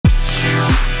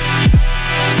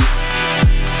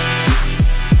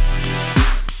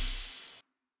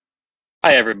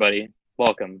everybody,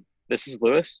 welcome. This is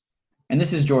Lewis. And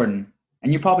this is Jordan.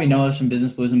 And you probably know us from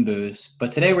Business Blues and Booze,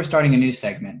 but today we're starting a new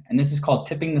segment, and this is called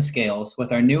Tipping the Scales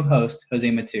with our new host, Jose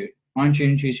Matute. Why don't you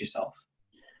introduce yourself?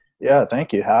 Yeah,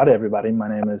 thank you. Howdy, everybody. My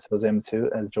name is Jose Matute,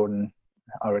 as Jordan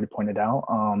already pointed out.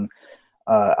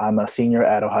 I'm a senior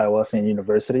at Ohio Wesleyan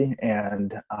University,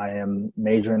 and I am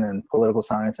majoring in political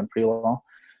science and pre-law.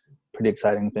 Pretty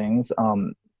exciting things.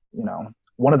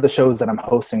 One of the shows that I'm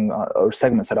hosting, or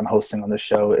segments that I'm hosting on this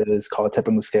show, is called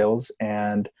Tipping the Scales,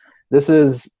 and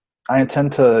I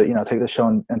intend to, take this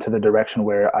show into the direction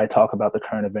where I talk about the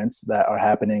current events that are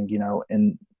happening,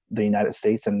 in the United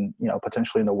States and,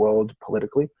 potentially in the world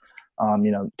politically.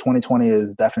 2020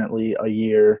 is definitely a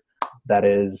year that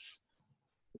is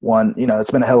one, it's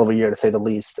been a hell of a year to say the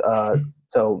least.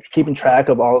 So keeping track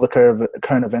of all the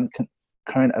current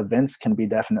events can be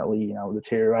definitely,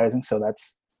 deteriorating. So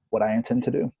that's what I intend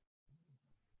to do.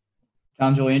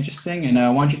 Sounds really interesting. And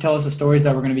why don't you tell us the stories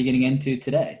that we're going to be getting into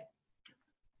today?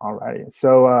 All righty.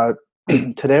 So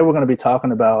today we're going to be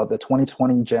talking about the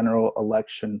 2020 general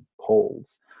election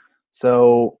polls.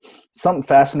 So something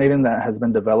fascinating that has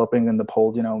been developing in the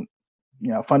polls,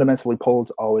 fundamentally polls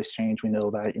always change. We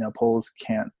know that, polls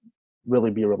can't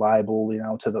really be reliable,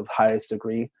 to the highest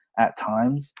degree at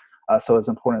times. So it's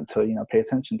important to, pay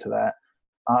attention to that.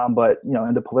 But,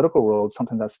 in the political world,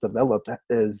 something that's developed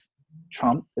is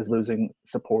Trump is losing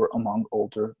support among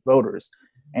older voters.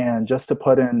 And just to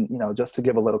put in, just to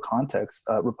give a little context,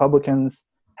 Republicans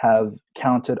have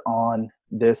counted on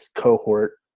this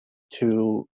cohort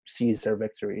to seize their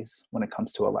victories when it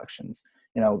comes to elections.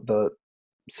 The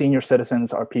senior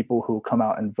citizens are people who come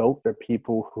out and vote. They're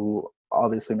people who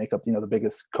obviously make up, the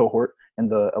biggest cohort in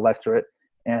the electorate.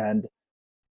 And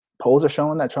polls are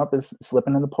showing that Trump is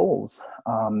slipping in the polls.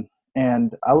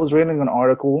 And I was reading an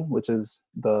article, which is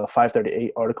the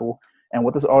 538 article. And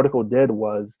what this article did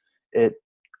was it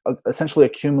essentially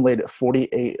accumulated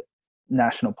 48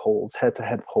 national polls,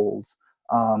 head-to-head polls.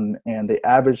 And they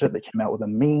averaged it. They came out with a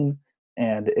mean.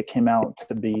 And it came out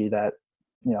to be that,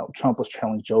 Trump was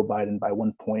trailing Joe Biden by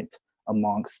 1 point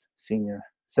amongst senior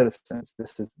citizens.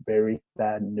 This is very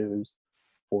bad news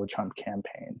for Trump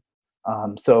campaign.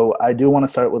 So I do want to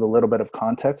start with a little bit of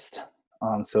context.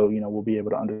 So, we'll be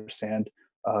able to understand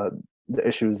the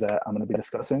issues that I'm going to be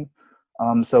discussing.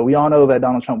 So we all know that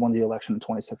Donald Trump won the election in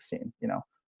 2016.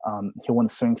 He won the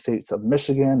swing states of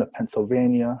Michigan, of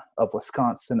Pennsylvania, of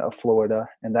Wisconsin, of Florida,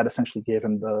 and that essentially gave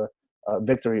him the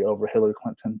victory over Hillary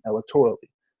Clinton electorally.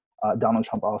 Donald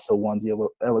Trump also won the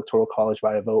Electoral College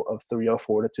by a vote of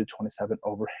 304 to 227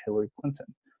 over Hillary Clinton.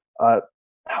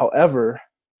 However,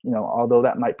 although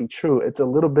that might be true, it's a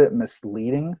little bit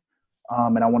misleading,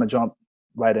 and I want to jump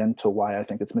right into why I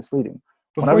think it's misleading.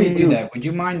 Before you do that, would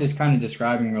you mind just kind of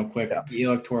describing real quick the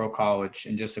Electoral College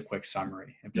in just a quick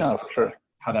summary of just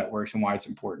how that works and why it's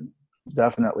important?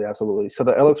 Definitely, absolutely. So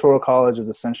the Electoral College is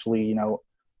essentially,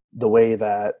 the way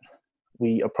that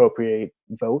we appropriate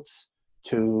votes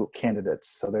to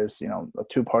candidates. So there's, a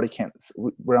two-party candidates.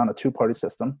 We're on a two-party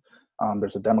system.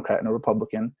 There's a Democrat and a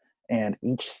Republican, and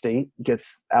each state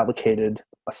gets allocated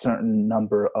a certain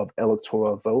number of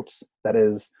electoral votes that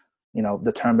is,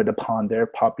 determined upon their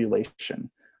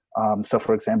population. So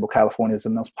for example, California is the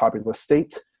most populous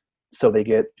state, so they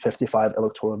get 55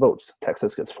 electoral votes.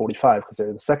 Texas gets 45 because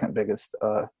they're the second biggest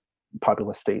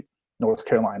populous state. North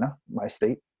Carolina, my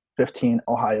state, 15,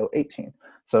 Ohio, 18.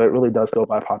 So it really does go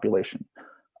by population.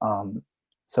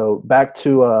 So back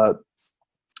to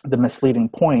the misleading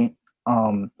point,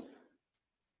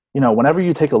 whenever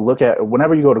you take a look at,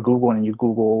 whenever you go to Google and you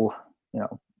Google,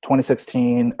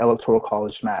 2016 Electoral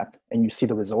College map and you see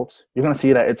the results, you're going to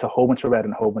see that it's a whole bunch of red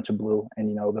and a whole bunch of blue.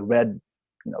 And, the red,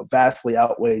 vastly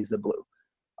outweighs the blue.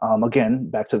 Again,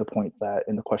 back to the point that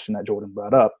in the question that Jordan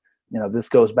brought up, this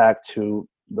goes back to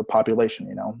the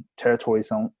population. Territories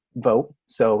don't vote,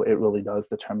 so it really does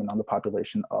determine on the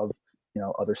population of,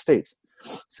 other states.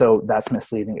 So that's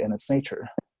misleading in its nature.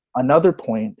 Another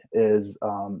point is,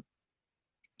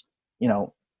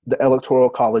 the Electoral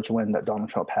College win that Donald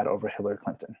Trump had over Hillary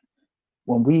Clinton.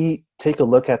 When we take a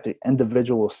look at the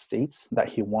individual states that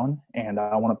he won, and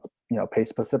I want to pay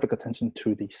specific attention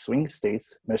to the swing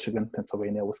states, Michigan,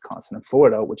 Pennsylvania, Wisconsin, and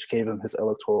Florida, which gave him his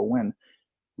electoral win,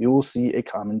 you will see a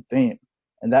common theme.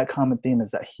 And that common theme is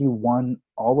that he won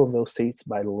all of those states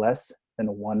by less than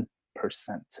 1%.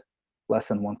 Less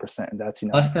than 1%. And that's,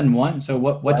 less than one? So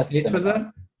what states was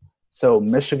that? So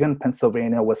Michigan,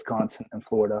 Pennsylvania, Wisconsin, and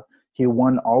Florida. He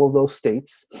won all of those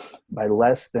states by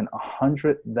less than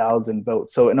 100,000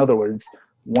 votes. So in other words,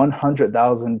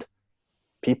 100,000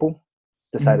 people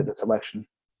decided this election.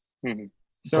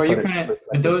 So are you kind of,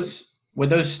 with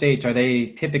those states, are they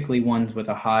typically ones with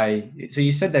a high? So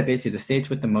you said that basically the states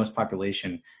with the most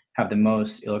population have the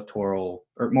most electoral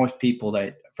or most people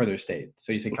that for their state.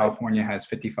 So you said Right. California has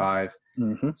 55.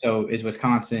 Hmm. So is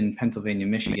Wisconsin, Pennsylvania,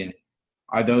 Michigan?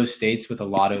 Are those states with a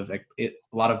lot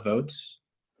of votes?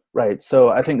 Right. So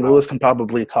I think Lewis can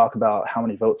probably talk about how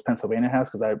many votes Pennsylvania has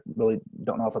because I really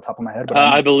don't know off the top of my head. But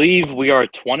I I know believe we are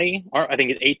 20. I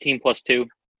think it's 18 plus 2.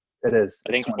 it is.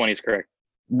 I think 20 is correct.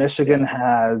 Michigan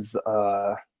has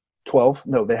 12.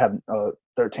 No, they have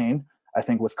 13. I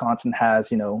think Wisconsin has,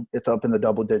 it's up in the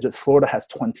double digits. Florida has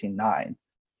 29.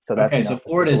 So that's okay. So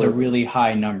Florida is a really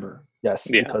high number. Yes,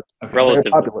 Yeah, because okay. very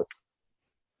relatively. populous.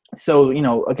 So,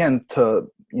 again,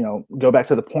 to, go back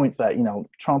to the point that,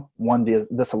 Trump won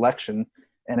this election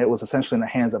and it was essentially in the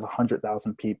hands of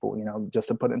 100,000 people, just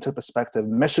to put it into perspective,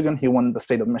 Michigan, he won the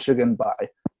state of Michigan by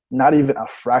not even a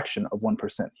fraction of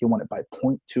 1%. He won it by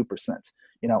 0.2%.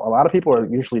 A lot of people are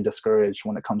usually discouraged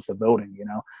when it comes to voting,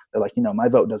 they're like, my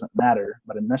vote doesn't matter.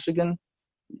 But in Michigan,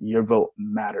 your vote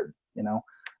mattered,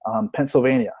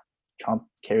 Pennsylvania, Trump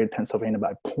carried Pennsylvania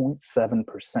by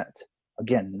 0.7%.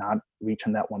 Again, not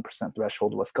reaching that 1%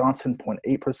 threshold. Wisconsin,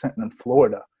 0.8%, and then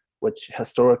Florida, which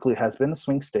historically has been a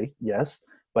swing state, yes,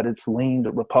 but it's leaned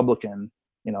Republican,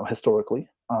 historically,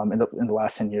 in the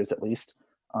last 10 years at least,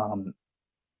 and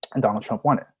Donald Trump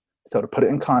won it. So to put it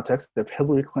in context, if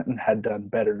Hillary Clinton had done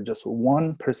better, just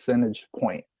 1 percentage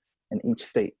point in each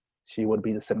state, she would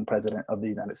be the sitting president of the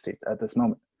United States at this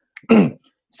moment.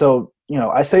 So,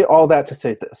 I say all that to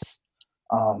say this.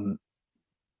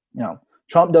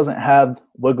 Trump doesn't have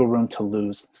wiggle room to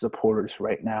lose supporters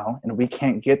right now, and we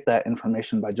can't get that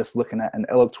information by just looking at an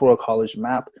electoral college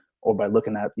map or by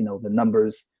looking at the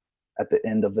numbers at the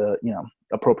end of the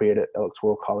appropriated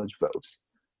electoral college votes.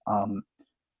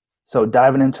 So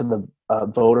diving into the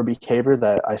voter behavior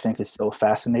that I think is so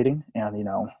fascinating, and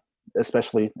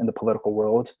especially in the political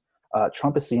world,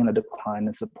 Trump is seeing a decline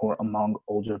in support among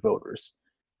older voters,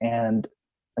 and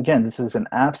again, this is an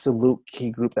absolute key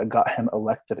group that got him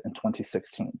elected in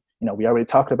 2016. We already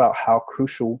talked about how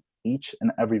crucial each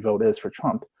and every vote is for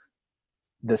Trump.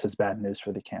 This is bad news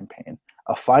for the campaign.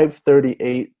 A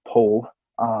 538 poll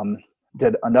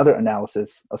did another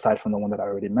analysis aside from the one that I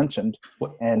already mentioned.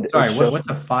 What's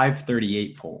a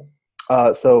 538 poll?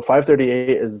 So 538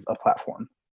 is a platform.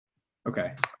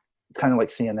 Okay. It's kind of like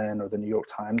CNN or the New York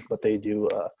Times, but they do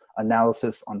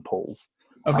analysis on polls.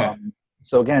 Okay.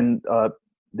 So again,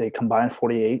 they combined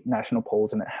 48 national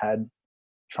polls and it had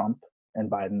Trump and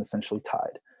Biden essentially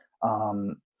tied.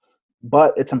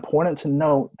 But it's important to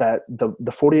note that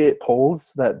the 48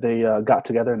 polls that they got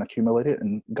together and accumulated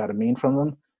and got a mean from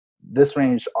them, this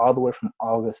ranged all the way from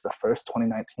August the 1st,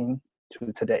 2019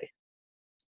 to today.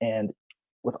 And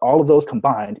with all of those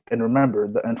combined, and remember,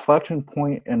 the inflection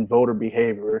point in voter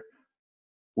behavior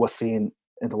was seen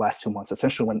in the last 2 months,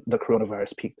 essentially when the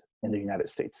coronavirus peaked in the United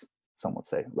States, some would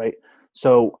say, right?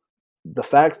 So the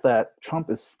fact that Trump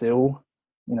is still,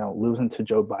 losing to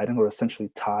Joe Biden or essentially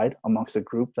tied amongst a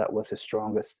group that was his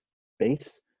strongest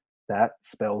base, that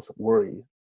spells worry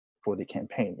for the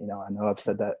campaign. I know I've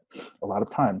said that a lot of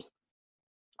times.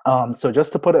 So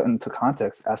just to put it into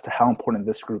context as to how important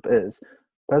this group is,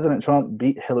 President Trump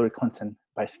beat Hillary Clinton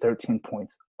by 13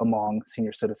 points among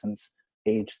senior citizens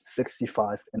aged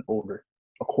 65 and older,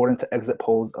 according to exit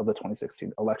polls of the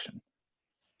 2016 election.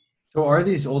 So are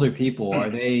these older people,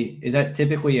 is that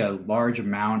typically a large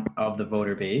amount of the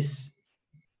voter base?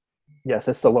 Yes,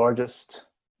 it's the largest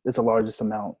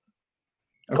amount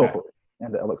cohort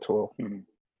in the electoral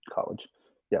college.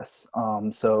 Yes.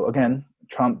 So again,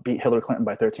 Trump beat Hillary Clinton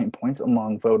by 13 points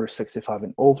among voters 65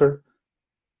 and older.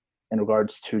 In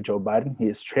regards to Joe Biden, he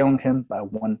is trailing him by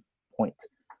 1 point.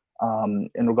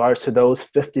 In regards to those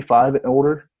 55 and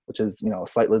older, which is a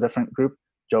slightly different group,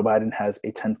 Joe Biden has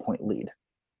a 10-point lead,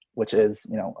 which is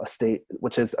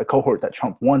a cohort that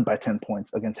Trump won by 10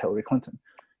 points against Hillary Clinton.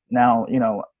 Now,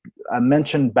 I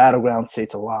mentioned battleground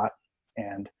states a lot,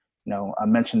 and I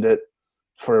mentioned it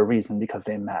for a reason because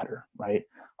they matter, right?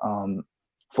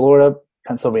 Florida,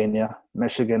 Pennsylvania,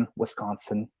 Michigan,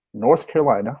 Wisconsin, North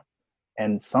Carolina,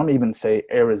 and some even say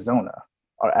Arizona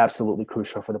are absolutely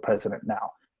crucial for the president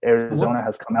now. Arizona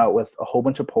has come out with a whole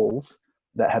bunch of polls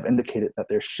that have indicated that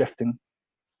they're shifting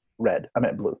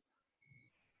blue.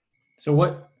 So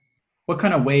what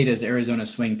kind of way does Arizona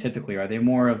swing typically? Are they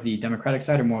more of the Democratic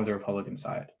side or more of the Republican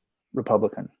side?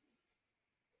 Republican.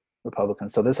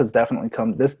 So this has definitely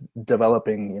this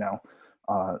developing,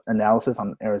 analysis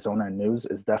on Arizona and news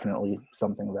is definitely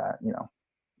something that,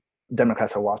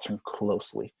 Democrats are watching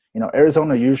closely.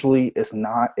 Arizona usually is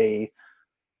not a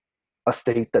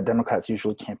state that Democrats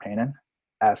usually campaign in.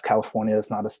 as California is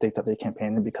not a state that they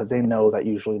campaign in, because they know that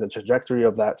usually the trajectory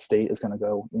of that state is going to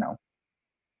go,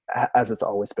 as it's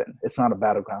always been. It's not a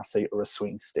battleground state or a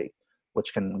swing state,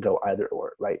 which can go either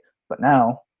or, right? But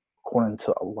now, according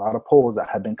to a lot of polls that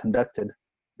have been conducted,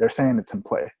 they're saying it's in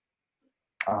play.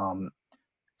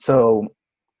 So,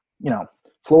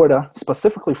 Florida,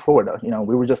 specifically Florida,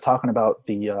 we were just talking about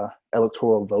the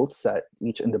electoral votes that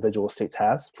each individual state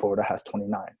has. Florida has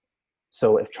 29.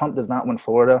 So if Trump does not win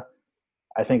Florida,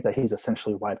 I think that he's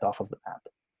essentially wiped off of the map.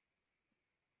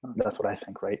 That's what I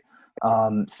think, right?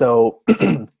 So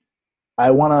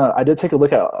I did take a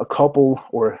look at a couple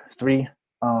or three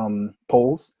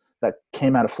polls that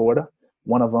came out of Florida.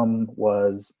 One of them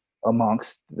was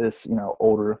amongst this,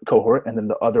 older cohort, and then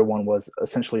the other one was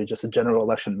essentially just a general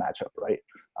election matchup, right?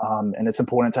 And it's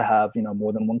important to have,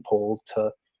 more than one poll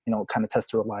to, kind of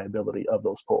test the reliability of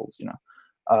those polls,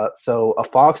 So a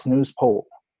Fox News poll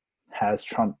has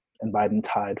Trump and Biden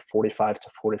tied 45 to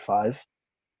 45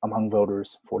 among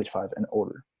voters 45 and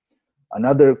older.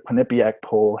 Another Quinnipiac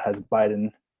poll has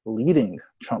Biden leading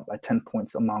Trump by 10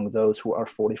 points among those who are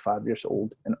 45 years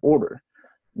old and older.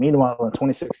 Meanwhile, in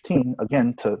 2016,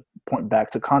 again, to point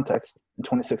back to context, in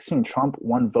 2016, Trump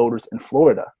won voters in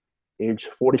Florida aged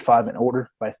 45 and older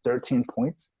by 13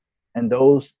 points. And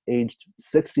those aged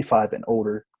 65 and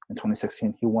older in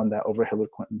 2016, he won that over Hillary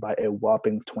Clinton by a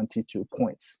whopping 22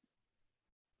 points.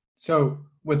 So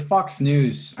with Fox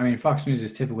News, Fox News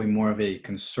is typically more of a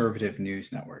conservative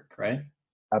news network, right?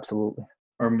 Absolutely.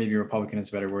 Or maybe Republican is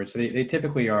a better word. So they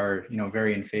typically are,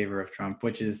 very in favor of Trump,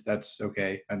 that's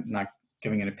okay. I'm not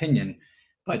giving an opinion.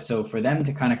 But so for them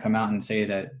to kind of come out and say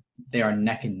that they are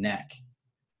neck and neck,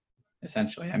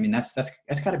 essentially,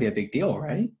 that's got to be a big deal,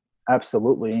 right?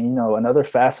 Absolutely. And, another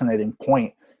fascinating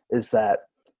point is that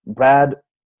Brad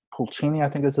Pulcini, I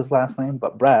think is his last name,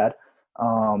 but Brad,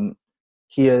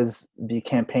 he is the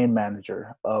campaign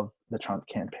manager of the Trump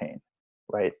campaign,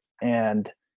 right? And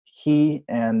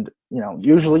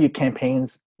usually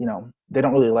campaigns, they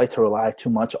don't really like to rely too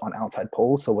much on outside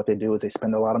polls. So what they do is they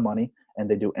spend a lot of money and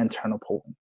they do internal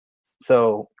polling.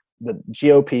 So the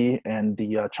GOP and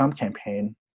the Trump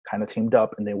campaign kind of teamed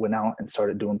up, and they went out and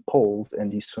started doing polls in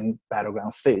these swing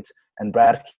battleground states. And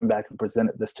Brad came back and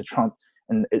presented this to Trump,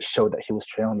 and it showed that he was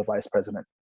trailing the vice president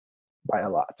by a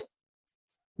lot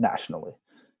nationally.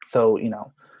 So,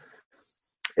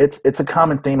 it's a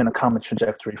common theme and a common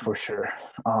trajectory for sure.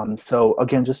 So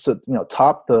again, just to,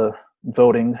 top the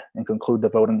voting and conclude the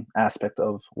voting aspect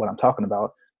of what I'm talking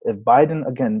about, if Biden,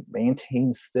 again,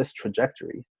 maintains this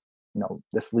trajectory,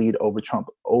 this lead over Trump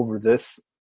over this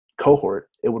cohort,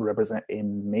 it would represent a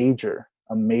major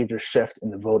shift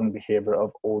in the voting behavior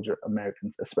of older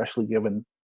Americans, especially given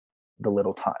the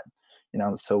little time.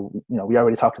 So we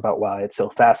already talked about why it's so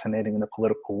fascinating in the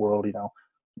political world,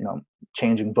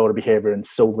 changing voter behavior in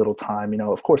so little time.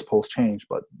 Of course polls change,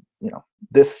 but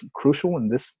this crucial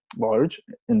and this large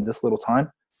in this little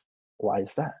time, why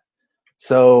is that?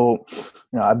 So,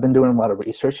 I've been doing a lot of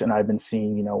research, and I've been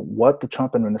seeing, what the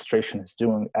Trump administration is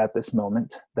doing at this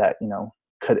moment that,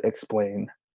 could explain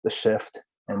the shift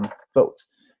in votes.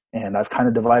 And I've kind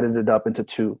of divided it up into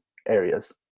two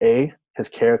areas. A, his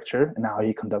character and how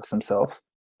he conducts himself,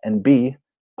 and B,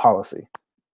 policy.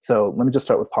 So let me just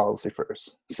start with policy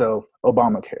first. So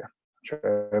Obamacare. I'm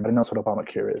sure everybody knows what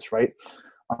Obamacare is, right?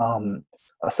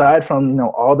 Aside from,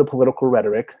 all the political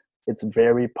rhetoric, it's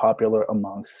very popular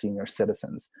among senior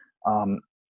citizens.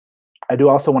 I do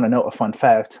also want to note a fun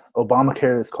fact.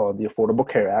 Obamacare is called the Affordable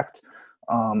Care Act,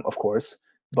 of course,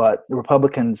 but the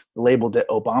Republicans labeled it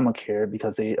Obamacare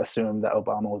because they assumed that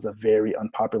Obama was a very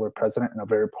unpopular president and a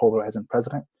very polarizing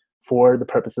president for the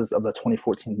purposes of the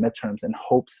 2014 midterms in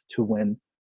hopes to win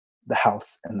the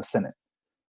House and the Senate.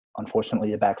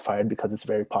 Unfortunately, it backfired because it's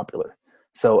very popular.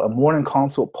 So a morning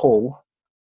consult poll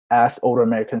asked older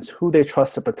Americans who they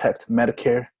trust to protect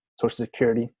Medicare, Social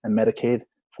Security, and Medicaid.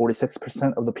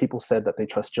 46% of the people said that they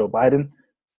trust Joe Biden.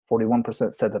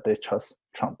 41% said that they trust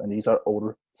Trump, and these are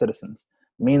older citizens.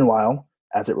 Meanwhile,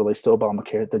 as it relates to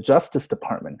Obamacare, the Justice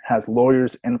Department has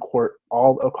lawyers in court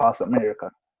all across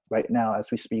America right now as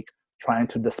we speak, trying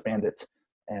to disband it.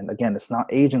 And again, it's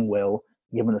not aging well,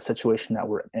 given the situation that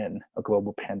we're in, a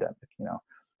global pandemic,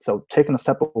 So taking a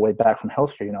step away back from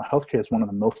healthcare, healthcare is one of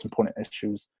the most important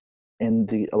issues in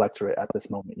the electorate at this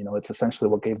moment. It's essentially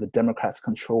what gave the Democrats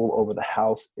control over the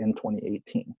House in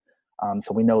 2018.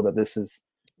 So we know that this is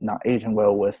not aging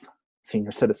well with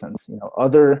senior citizens.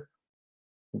 Other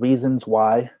reasons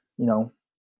why,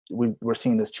 we're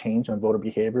seeing this change in voter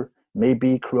behavior may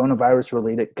be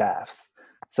coronavirus-related gaffes.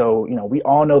 So, we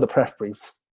all know the press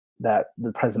briefs that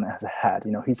the president has had.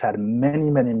 He's had many,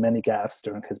 many, many gaffes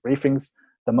during his briefings.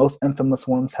 The most infamous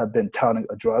ones have been touting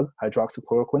a drug,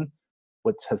 hydroxychloroquine,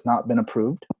 which has not been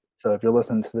approved. So if you're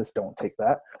listening to this, don't take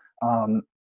that.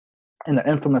 In the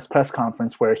infamous press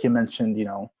conference where he mentioned,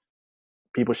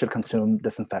 people should consume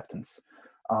disinfectants.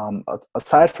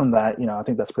 Aside from that, I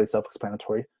think that's pretty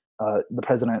self-explanatory. The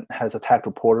president has attacked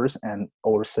reporters, and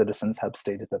older citizens have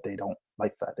stated that they don't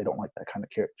like that. They don't like that kind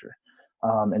of character.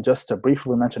 And just to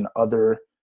briefly mention other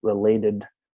related,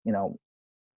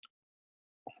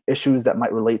 issues that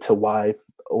might relate to why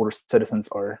older citizens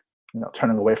are,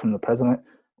 turning away from the president.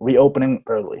 Reopening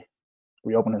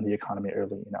the economy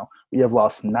early. We have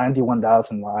lost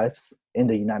 91,000 lives in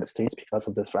the United States because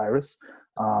of this virus.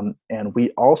 And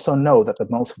we also know that the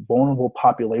most vulnerable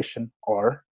population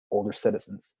are older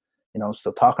citizens.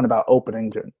 So talking about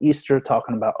opening during Easter,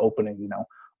 talking about opening,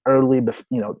 early,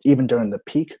 even during the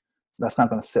peak, that's not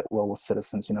going to sit well with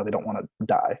citizens. They don't want to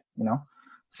die,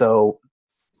 So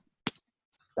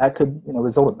that could,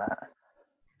 result in that.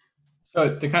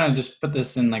 So to kind of just put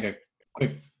this in like a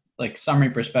quick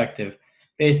summary perspective,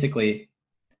 basically,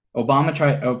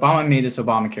 Obama made this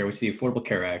Obamacare, which is the Affordable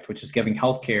Care Act, which is giving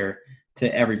health care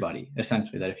to everybody,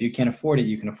 essentially, that if you can't afford it,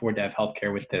 you can afford to have health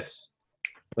care with this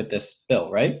bill,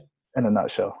 right? In a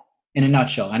nutshell.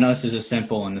 I know this is a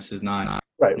simple and this is not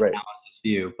right. analysis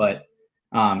view, but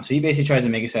so he basically tries to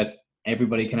make it so that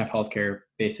everybody can have health care,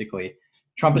 basically.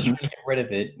 Trump is trying to get rid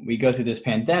of it. We go through this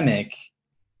pandemic,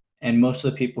 and most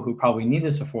of the people who probably need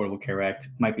this Affordable Care Act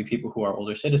might be people who are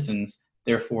older citizens.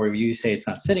 Therefore, you say it's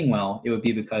not sitting well, it would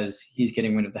be because he's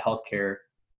getting rid of the health care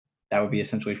that would be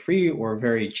essentially free or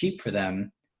very cheap for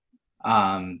them.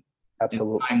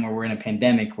 Absolutely. In a time where we're in a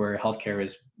pandemic where healthcare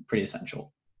is pretty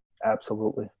essential.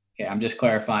 Absolutely. Okay, I'm just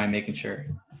clarifying, making sure.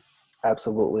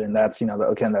 Absolutely. And that's,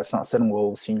 again, that's not sitting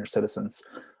well with senior citizens.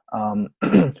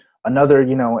 Another,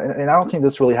 and I don't think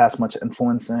this really has much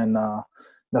influence in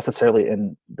necessarily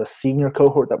in the senior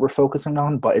cohort that we're focusing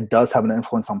on, but it does have an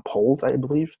influence on polls, I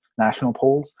believe, national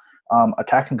polls,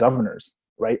 attacking governors,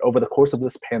 right? Over the course of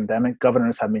this pandemic,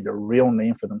 governors have made a real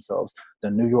name for themselves.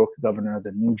 The New York governor,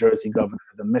 the New Jersey governor,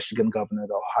 the Michigan governor,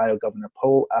 the Ohio governor,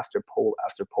 poll after poll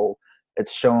after poll.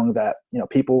 It's showing that,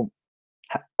 people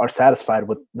are satisfied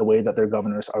with the way that their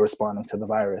governors are responding to the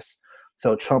virus.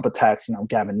 So Trump attacks,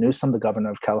 Gavin Newsom, the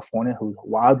governor of California, who's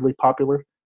wildly popular.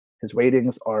 His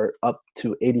ratings are up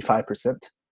to 85%.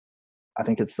 I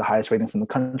think it's the highest ratings in the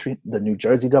country. The New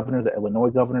Jersey governor, the Illinois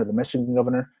governor, the Michigan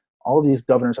governor, all of these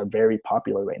governors are very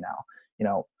popular right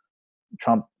now.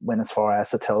 Trump went as far as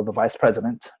to tell the vice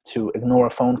president to ignore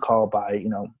a phone call by,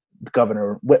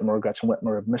 Governor Whitmer, Gretchen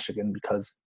Whitmer of Michigan,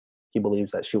 because he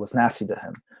believes that she was nasty to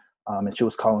him. And she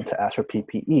was calling to ask for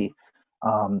PPE.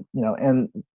 And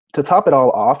to top it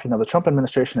all off, the Trump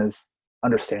administration is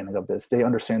understanding of this. They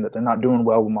understand that they're not doing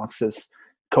well amongst this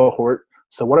cohort.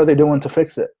 So what are they doing to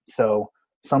fix it? So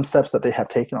some steps that they have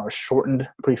taken are shortened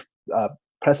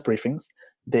press briefings.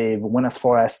 They went as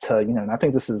far as to, and I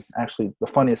think this is actually the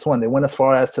funniest one. They went as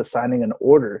far as to signing an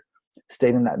order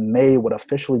stating that May would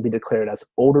officially be declared as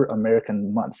Older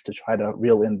American Months to try to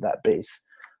reel in that base.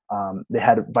 They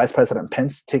had Vice President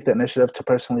Pence take the initiative to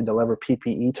personally deliver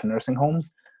PPE to nursing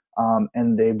homes.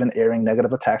 And they've been airing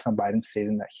negative attacks on Biden,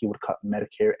 stating that he would cut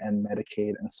Medicare and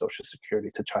Medicaid and Social Security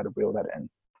to try to reel that in.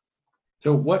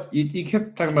 So what you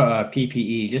kept talking about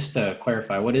PPE. Just to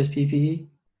clarify, what is PPE?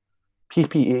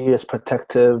 PPE is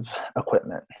protective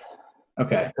equipment.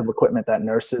 Okay. Protective equipment that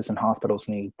nurses and hospitals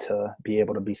need to be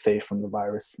able to be safe from the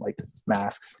virus, like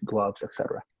masks, gloves,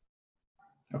 etc.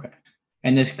 Okay.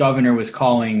 And this governor was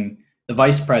calling the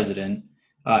vice president,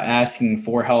 asking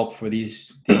for help for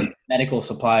these medical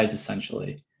supplies,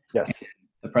 essentially. Yes. And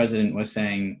the president was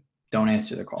saying, don't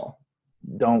answer the call.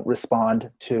 Don't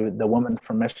respond to the woman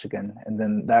from Michigan. And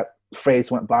then that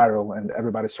phrase went viral and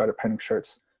everybody started printing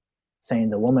shirts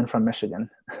saying the woman from Michigan.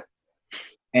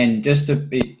 And just to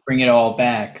bring it all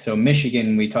back, so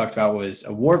Michigan, we talked about, was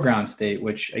a war ground state,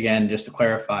 which, again, just to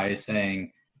clarify, is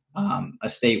saying a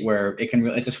state where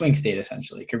it's a swing state,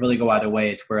 essentially. It could really go either way.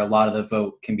 It's where a lot of the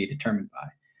vote can be determined by.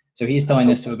 So he's telling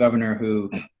this to a governor who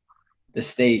the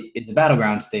state is a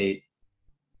battleground state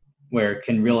where it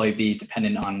can really be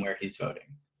dependent on where he's voting.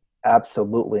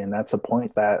 Absolutely. And that's a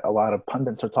point that a lot of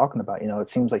pundits are talking about. It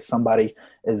seems like somebody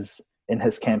is in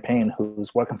his campaign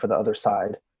who's working for the other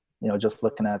side, just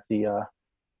looking at the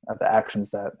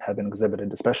actions that have been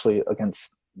exhibited, especially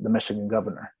against the Michigan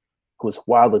governor, who is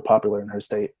wildly popular in her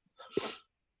state.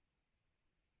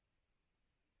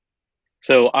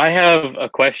 So I have a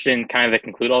question kind of to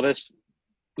conclude all this.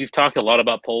 We've talked a lot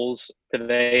about polls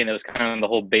today, and it was kind of the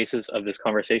whole basis of this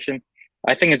conversation.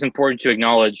 I think it's important to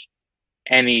acknowledge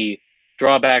any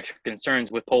drawbacks or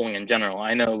concerns with polling in general.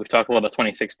 I know we've talked a lot about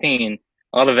 2016.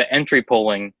 A lot of the entry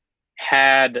polling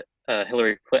had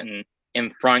Hillary Clinton in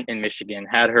front in Michigan,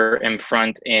 had her in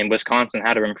front in Wisconsin,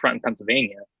 had her in front in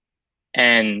Pennsylvania.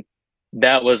 And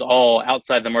that was all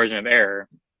outside the margin of error,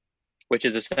 which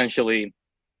is essentially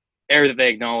error that they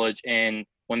acknowledge. And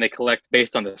when they collect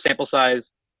based on the sample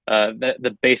size,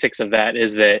 the basics of that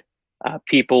is that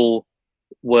people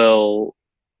will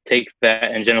take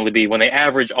that and generally be, when they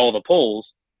average all the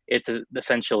polls, it's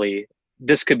essentially,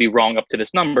 this could be wrong up to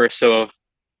this number. So if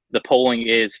the polling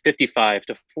is 55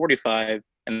 to 45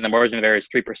 and the margin of error is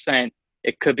 3%,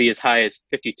 it could be as high as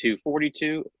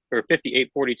 52-42 or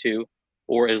 58-42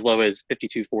 or as low as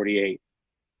 52-48.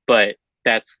 But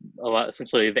that's a lot,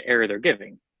 essentially the error they're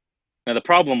giving. Now, the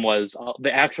problem was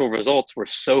the actual results were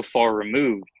so far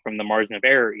removed from the margin of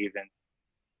error even.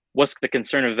 What's the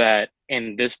concern of that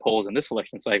in this polls in this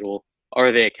election cycle?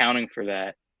 Are they accounting for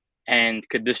that? And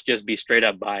could this just be straight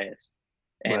up bias?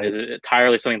 And Right. is it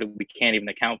entirely something that we can't even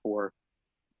account for?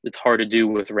 It's hard to do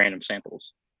with random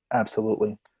samples.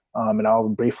 Absolutely. And I'll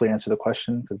briefly answer the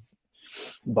question,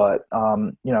 but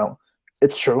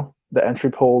it's true. The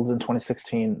entry polls in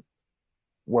 2016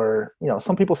 were,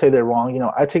 some people say they're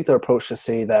wrong. I take the approach to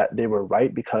say that they were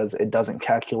right because it doesn't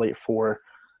calculate for,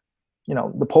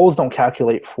 the polls don't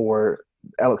calculate for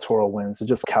electoral wins. It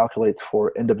just calculates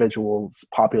for individuals'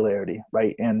 popularity,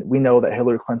 right? And we know that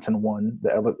Hillary Clinton won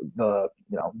the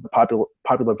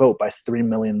popular vote by 3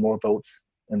 million more votes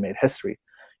and made history.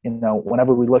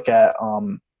 Whenever we look at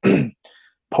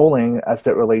polling as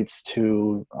it relates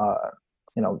to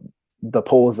the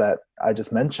polls that I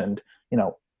just mentioned,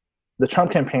 the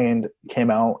Trump campaign came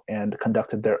out and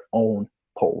conducted their own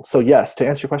polls. So yes, to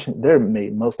answer your question, there may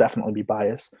most definitely be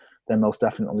bias. There most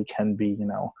definitely can be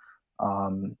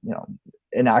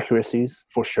inaccuracies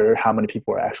for sure. How many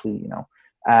people are actually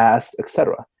asked,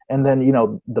 etc. And then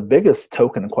the biggest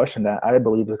token in question that I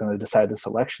believe is going to decide this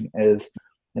election is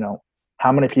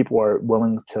how many people are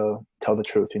willing to tell the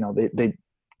truth. They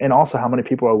and also how many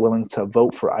people are willing to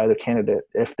vote for either candidate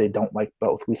if they don't like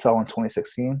both. We saw in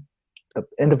 2016 the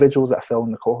individuals that fell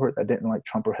in the cohort that didn't like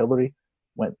Trump or Hillary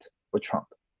went with Trump.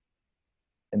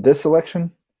 In this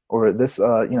election, or this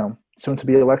soon to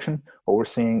be election, what we're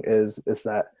seeing is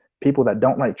that people that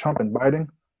don't like Trump and Biden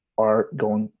are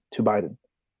going to Biden.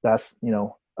 That's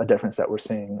a difference that we're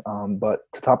seeing. But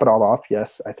to top it all off,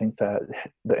 yes, I think that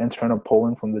the internal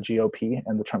polling from the GOP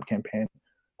and the Trump campaign,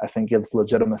 I think, gives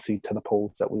legitimacy to the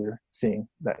polls that we're seeing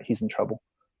that he's in trouble.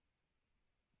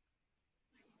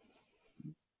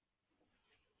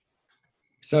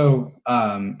 So,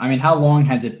 how long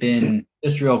has it been,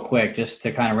 just real quick, just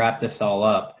to kind of wrap this all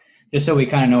up, just so we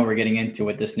kind of know what we're getting into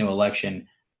with this new election,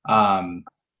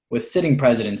 with sitting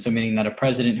presidents, so meaning that a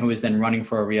president who is then running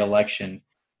for a re-election,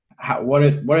 what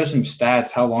are some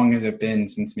stats? How long has it been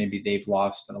since maybe they've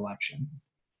lost an election?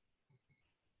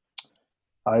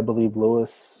 I believe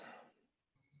Lewis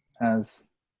has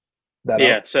that.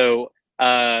 Yeah, up. So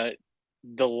the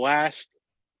last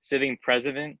sitting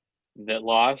president that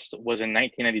lost was in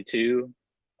 1992.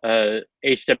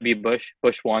 H.W.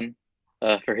 Bush won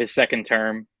for his second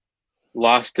term,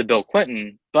 lost to Bill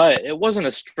Clinton, but it wasn't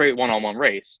a straight one-on-one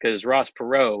race because Ross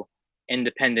Perot,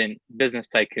 independent business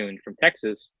tycoon from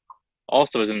Texas,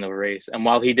 also was in the race. And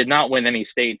while he did not win any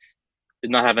states,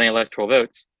 did not have any electoral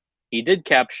votes, he did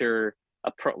capture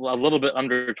a little bit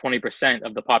under 20%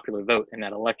 of the popular vote in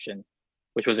that election,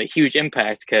 which was a huge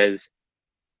impact because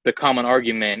the common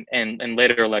argument in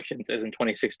later elections, as in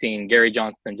 2016, Gary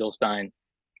Johnson and Jill Stein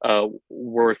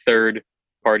were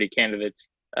third-party candidates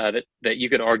that you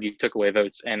could argue took away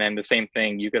votes. And then the same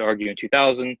thing you could argue in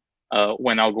 2000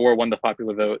 when Al Gore won the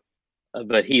popular vote,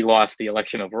 but he lost the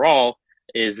election overall,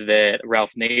 is that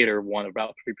Ralph Nader won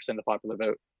about 3% of the popular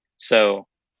vote. So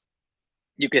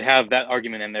you could have that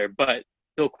argument in there, but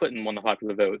Bill Clinton won the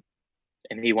popular vote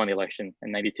and he won the election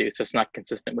in 92. So it's not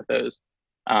consistent with those.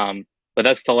 But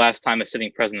that's the last time a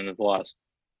sitting president has lost.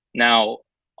 Now,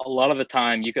 a lot of the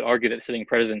time you could argue that sitting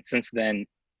presidents since then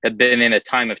have been in a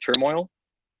time of turmoil.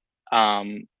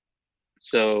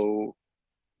 So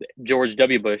George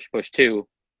W. Bush 2,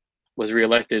 was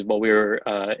reelected while we were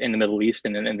in the Middle East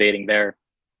and invading there.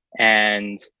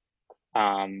 And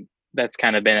that's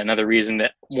kind of been another reason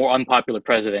that more unpopular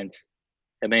presidents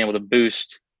have been able to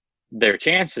boost their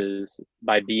chances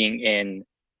by being in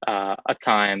a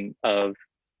time of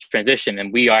transition.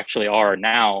 And we actually are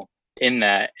now in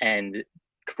that. And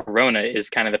Corona is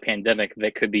kind of the pandemic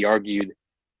that could be argued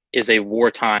is a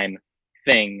wartime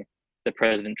thing that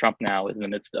President Trump now is in the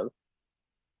midst of.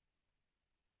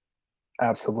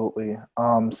 Absolutely.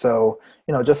 So,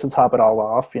 just to top it all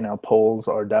off, polls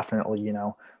are definitely,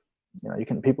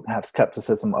 people can have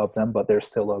skepticism of them, but they're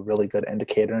still a really good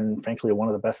indicator, and frankly, one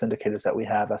of the best indicators that we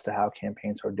have as to how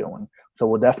campaigns are doing. So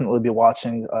we'll definitely be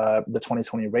watching the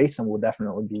 2020 race, and we'll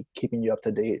definitely be keeping you up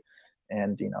to date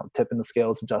and, tipping the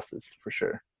scales of justice for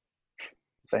sure.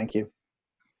 Thank you.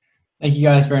 Thank you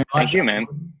guys very much. Thank you, man.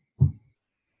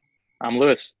 I'm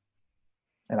Lewis.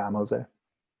 And I'm Jose.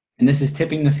 And this is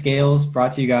Tipping the Scales,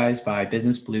 brought to you guys by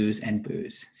Business Blues and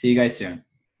Booze. See you guys soon.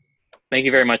 Thank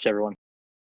you very much, everyone.